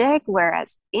magic,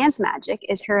 whereas Anne's magic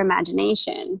is her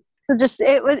imagination. So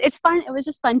it's fun. It was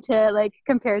just fun to like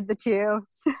compare the two.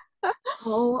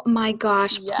 Oh my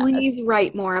gosh, please Yes.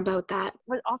 write more about that.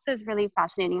 What also is really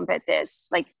fascinating about this,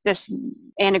 like this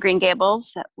Anne of Green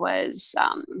Gables was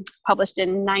published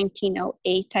in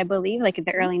 1908, I believe, like in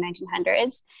the early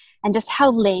 1900s, and just how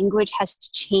language has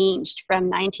changed from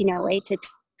 1908 to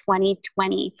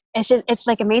 2020. It's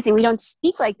like amazing. We don't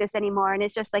speak like this anymore, and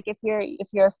it's just like if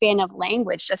you're a fan of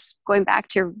language, just going back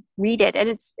to read it, and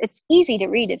it's easy to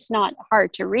read. It's not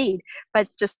hard to read, but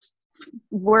just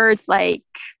words like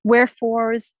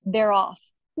wherefores, thereof,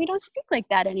 we don't speak like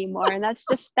that anymore, and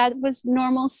that was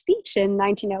normal speech in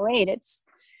 1908. It's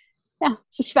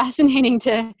just fascinating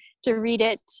to read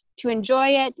it, to enjoy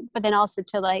it, but then also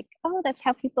to like, oh, that's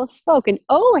how people spoke, and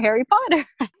oh, Harry Potter.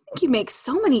 I think you make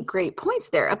so many great points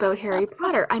there about Harry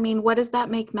Potter. I mean, what does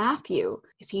that make Matthew?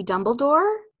 Is he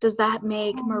Dumbledore? Does that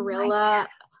make Marilla?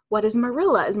 What is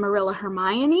Marilla? Is Marilla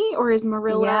Hermione, or is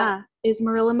Marilla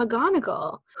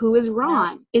McGonagall? Who is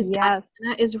Ron? Is Yes.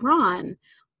 Diana is Ron?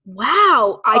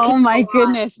 Wow, Oh my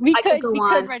goodness, we could go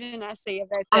on. write an essay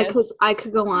about this. I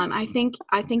could go on. I think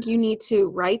you need to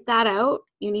write that out.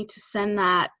 You need to send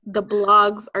that. The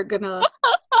blogs are gonna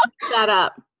that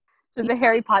up To the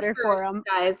Harry Potter first, forum.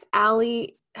 guys.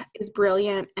 Allie is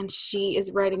brilliant, and she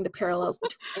is writing the parallels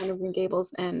between Anne of Green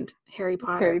Gables and Harry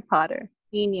Potter. Harry Potter.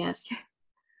 Genius.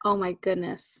 Oh my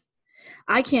goodness.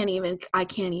 I can't even.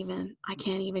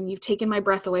 You've taken my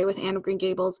breath away with Anne of Green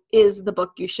Gables is the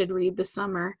book you should read this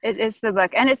summer. It is the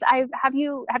book. And have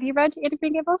you read Anne of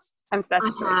Green Gables? That's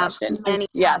a silly question. Many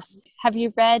yes. times. Have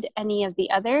you read any of the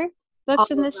other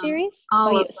books in the series?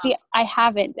 See, I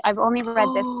haven't. I've only read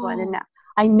this one, and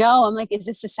I know I'm like, is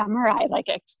this the summer? I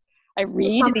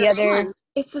read the other.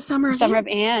 It's the Summer of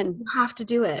Anne. You have to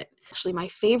do it. Actually, my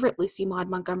favorite Lucy Maud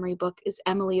Montgomery book is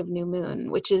Emily of New Moon,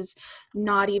 which is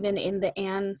not even in the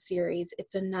Anne series.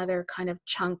 It's another kind of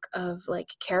chunk of like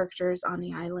characters on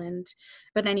the island.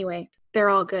 But anyway, they're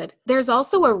all good. There's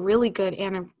also a really good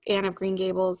Anne of Green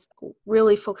Gables,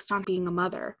 really focused on being a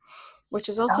mother, which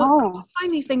is also, I just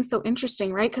find these things so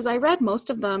interesting, right? Because I read most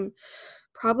of them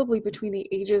probably between the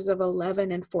ages of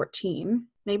 11 and 14,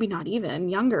 maybe not even,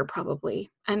 younger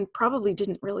probably, and probably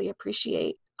didn't really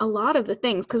appreciate a lot of the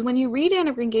things. Because when you read Anne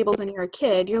of Green Gables and you're a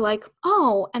kid, you're like,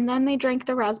 oh, and then they drank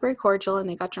the raspberry cordial and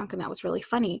they got drunk and that was really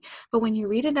funny. But when you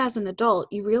read it as an adult,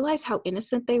 you realize how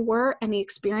innocent they were and the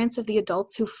experience of the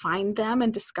adults who find them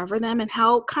and discover them, and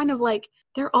how kind of like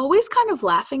they're always kind of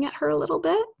laughing at her a little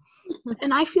bit.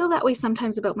 And I feel that way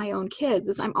sometimes about my own kids,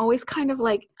 is I'm always kind of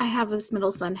like, I have this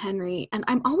middle son, Henry, and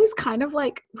I'm always kind of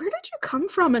like, where did you come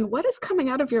from and what is coming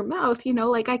out of your mouth? You know,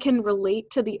 like I can relate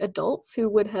to the adults who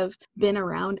would have been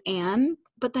around Anne,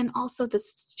 but then also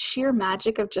this sheer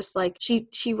magic of just like,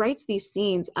 she writes these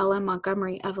scenes, L.M.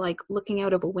 Montgomery, of like looking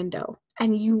out of a window,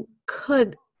 and you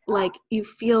could like, you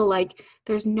feel like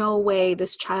there's no way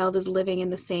this child is living in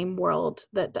the same world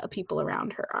that the people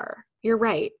around her are. You're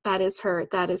right. That is her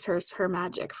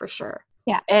magic for sure.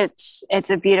 Yeah, it's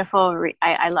a beautiful,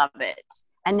 I love it.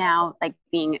 And now like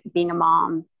being a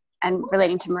mom and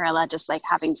relating to Marilla, just like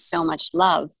having so much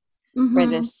love for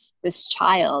this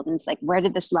child. And it's like, where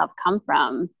did this love come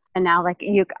from? And now like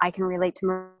I can relate to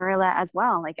Marilla as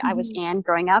well. Like I was Anne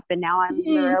growing up, and now I'm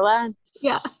Marilla.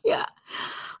 Yeah.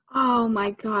 Oh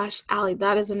my gosh, Allie,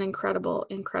 that is an incredible,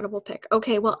 incredible pick.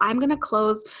 Okay, well, I'm going to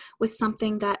close with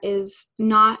something that is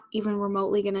not even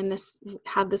remotely going to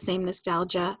have the same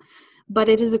nostalgia, but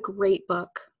it is a great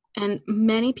book. And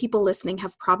many people listening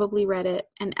have probably read it.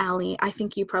 And Allie, I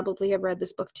think you probably have read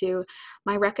this book too.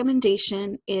 My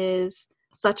recommendation is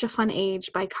Such a Fun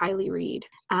Age by Kiley Reid.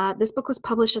 This book was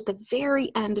published at the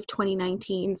very end of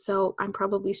 2019, so I'm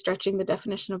probably stretching the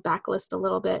definition of backlist a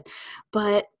little bit,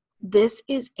 but this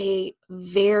is a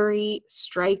very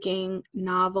striking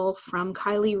novel from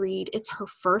Kiley Reid. It's her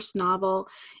first novel.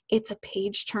 It's a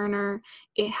page turner.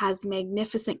 It has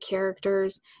magnificent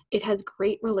characters. It has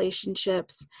great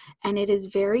relationships, and it is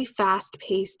very fast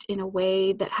paced in a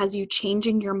way that has you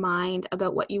changing your mind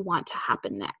about what you want to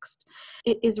happen next.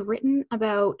 It is written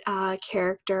about a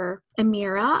character,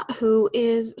 Amira, who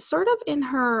is sort of in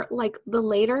her, like the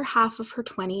later half of her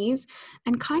 20s,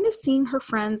 and kind of seeing her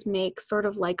friends make sort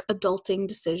of like adulting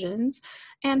decisions.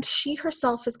 And she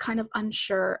herself is kind of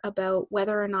unsure about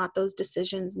whether or not those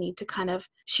decisions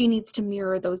she needs to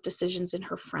mirror those decisions in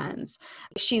her friends.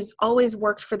 She's always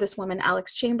worked for this woman,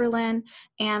 Alex Chamberlain,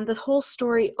 and the whole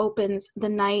story opens the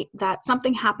night that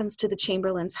something happens to the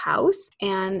Chamberlain's house,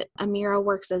 and Amira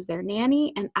works as their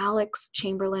nanny, and Alex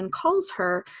Chamberlain calls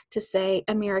her to say,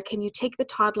 Amira, can you take the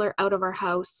toddler out of our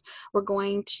house? We're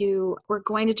going to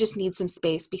just need some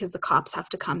space because the cops have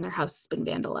to come. Their house has been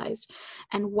vandalized. marginalized.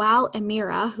 And while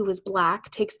Amira, who is Black,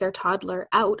 takes their toddler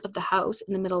out of the house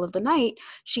in the middle of the night,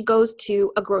 she goes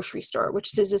to a grocery store,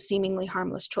 which is a seemingly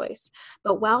harmless choice.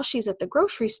 But while she's at the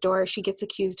grocery store, she gets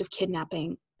accused of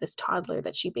kidnapping this toddler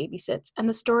that she babysits. And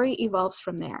the story evolves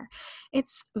from there.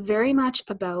 It's very much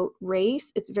about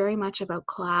race. It's very much about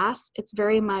class. It's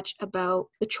very much about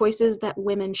the choices that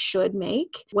women should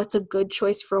make, what's a good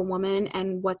choice for a woman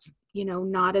and what's,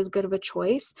 not as good of a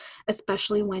choice,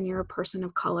 especially when you're a person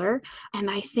of color.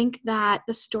 And I think that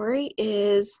the story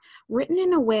is written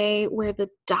in a way where the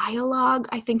dialogue,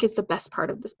 I think, is the best part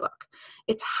of this book.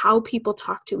 It's how people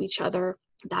talk to each other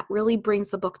that really brings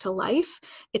the book to life.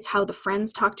 It's how the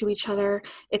friends talk to each other.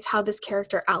 It's how this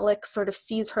character, Alex, sort of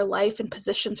sees her life and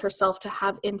positions herself to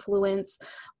have influence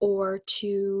or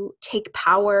to take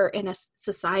power in a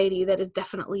society that has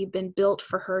definitely been built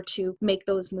for her to make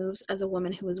those moves as a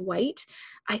woman who is white.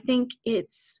 I think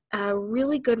it's a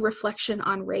really good reflection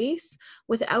on race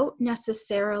without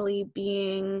necessarily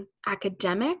being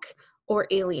academic or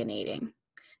alienating.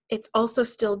 It's also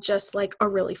still just like a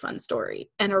really fun story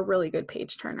and a really good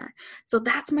page turner. So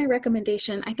that's my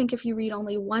recommendation. I think if you read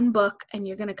only one book and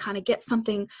you're going to kind of get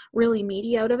something really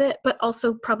meaty out of it, but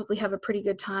also probably have a pretty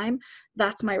good time,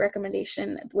 that's my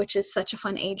recommendation, which is Such a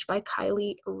Fun Age by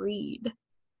Kiley Reid.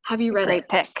 Have you read it? Great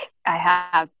pick. I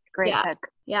have. Great pick.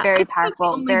 Yeah. Very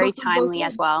powerful, very timely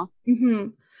as well. Mm-hmm.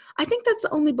 I think that's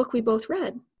the only book we both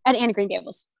read. And Anne of Green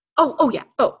Gables. Oh yeah.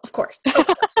 Oh, of course.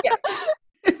 Yeah.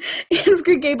 Anne of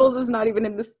Green Gables is not even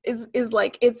in this, is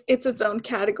like, it's its own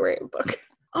category of book.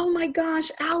 Oh my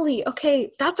gosh, Allie. Okay,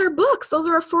 that's our books. Those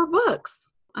are our 4 books.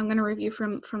 I'm going to review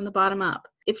from the bottom up.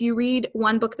 If you read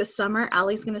one book this summer,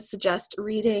 Allie's going to suggest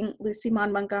reading Lucy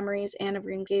Maud Montgomery's Anne of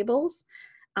Green Gables.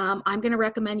 I'm going to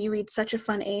recommend you read Such a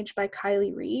Fun Age by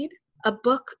Kiley Reid. A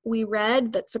book we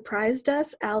read that surprised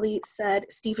us, Allie said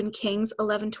Stephen King's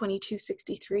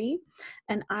 11/22/63,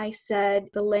 and I said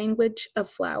The Language of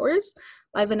Flowers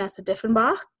by Vanessa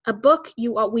Diffenbach. A book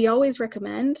we always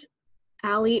recommend.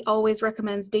 Allie always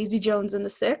recommends Daisy Jones and the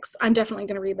Six. I'm definitely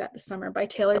going to read that this summer by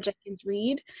Taylor Jenkins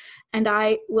Reid. And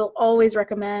I will always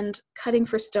recommend Cutting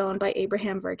for Stone by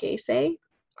Abraham Varghese.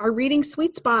 Our reading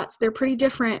sweet spots, they're pretty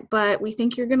different, but we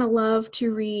think you're going to love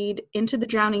to read Into the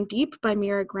Drowning Deep by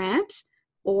Mira Grant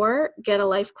or Get a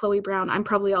Life, Chloe Brown. I'm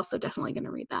probably also definitely going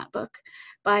to read that book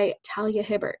by Talia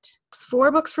Hibbert.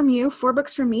 4 books from you, 4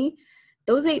 books from me.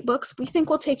 Those 8 books we think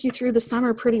will take you through the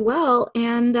summer pretty well,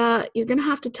 and you're going to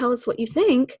have to tell us what you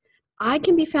think. I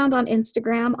can be found on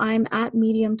Instagram. I'm at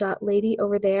medium.lady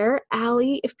over there.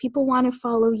 Allie, if people want to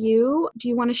follow you, do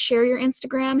you want to share your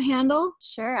Instagram handle?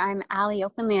 Sure. I'm Allie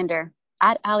Openlander,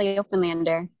 at Allie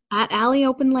Openlander. At Allie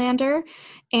Openlander.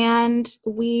 And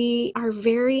we are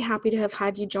very happy to have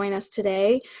had you join us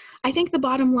today. I think the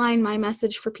bottom line, my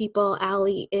message for people,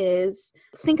 Allie, is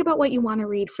think about what you want to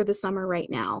read for the summer right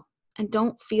now. And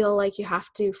don't feel like you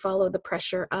have to follow the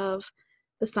pressure of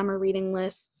the summer reading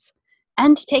lists.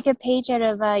 And take a page out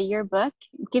of your book.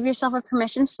 Give yourself a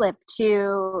permission slip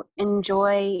to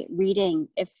enjoy reading.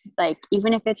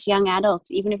 Even if it's young adult,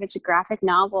 even if it's a graphic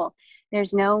novel,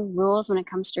 there's no rules when it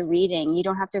comes to reading. You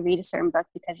don't have to read a certain book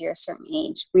because you're a certain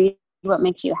age. Read what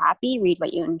makes you happy. Read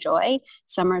what you enjoy.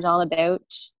 Summer's all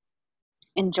about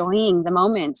enjoying the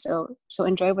moment. So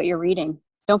enjoy what you're reading.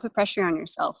 Don't put pressure on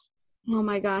yourself. Oh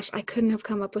my gosh, I couldn't have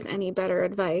come up with any better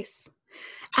advice.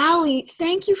 Allie,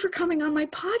 thank you for coming on my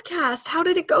podcast. How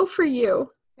did it go for you?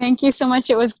 Thank you so much.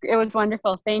 It was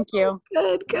wonderful. Thank you.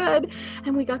 Good.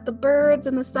 And we got the birds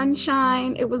and the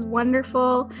sunshine. It was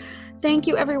wonderful. Thank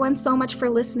you everyone so much for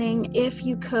listening. If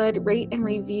you could rate and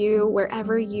review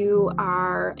wherever you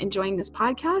are enjoying this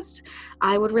podcast,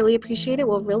 I would really appreciate it. It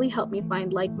will really help me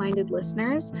find like-minded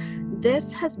listeners.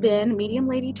 This has been Medium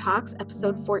Lady Talks,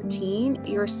 episode 14,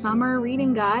 your summer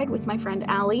reading guide with my friend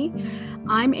Allie.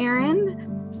 I'm Erin.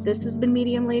 This has been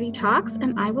Medium Lady Talks,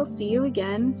 and I will see you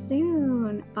again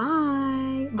soon.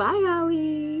 Bye. Bye,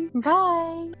 Allie.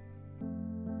 Bye.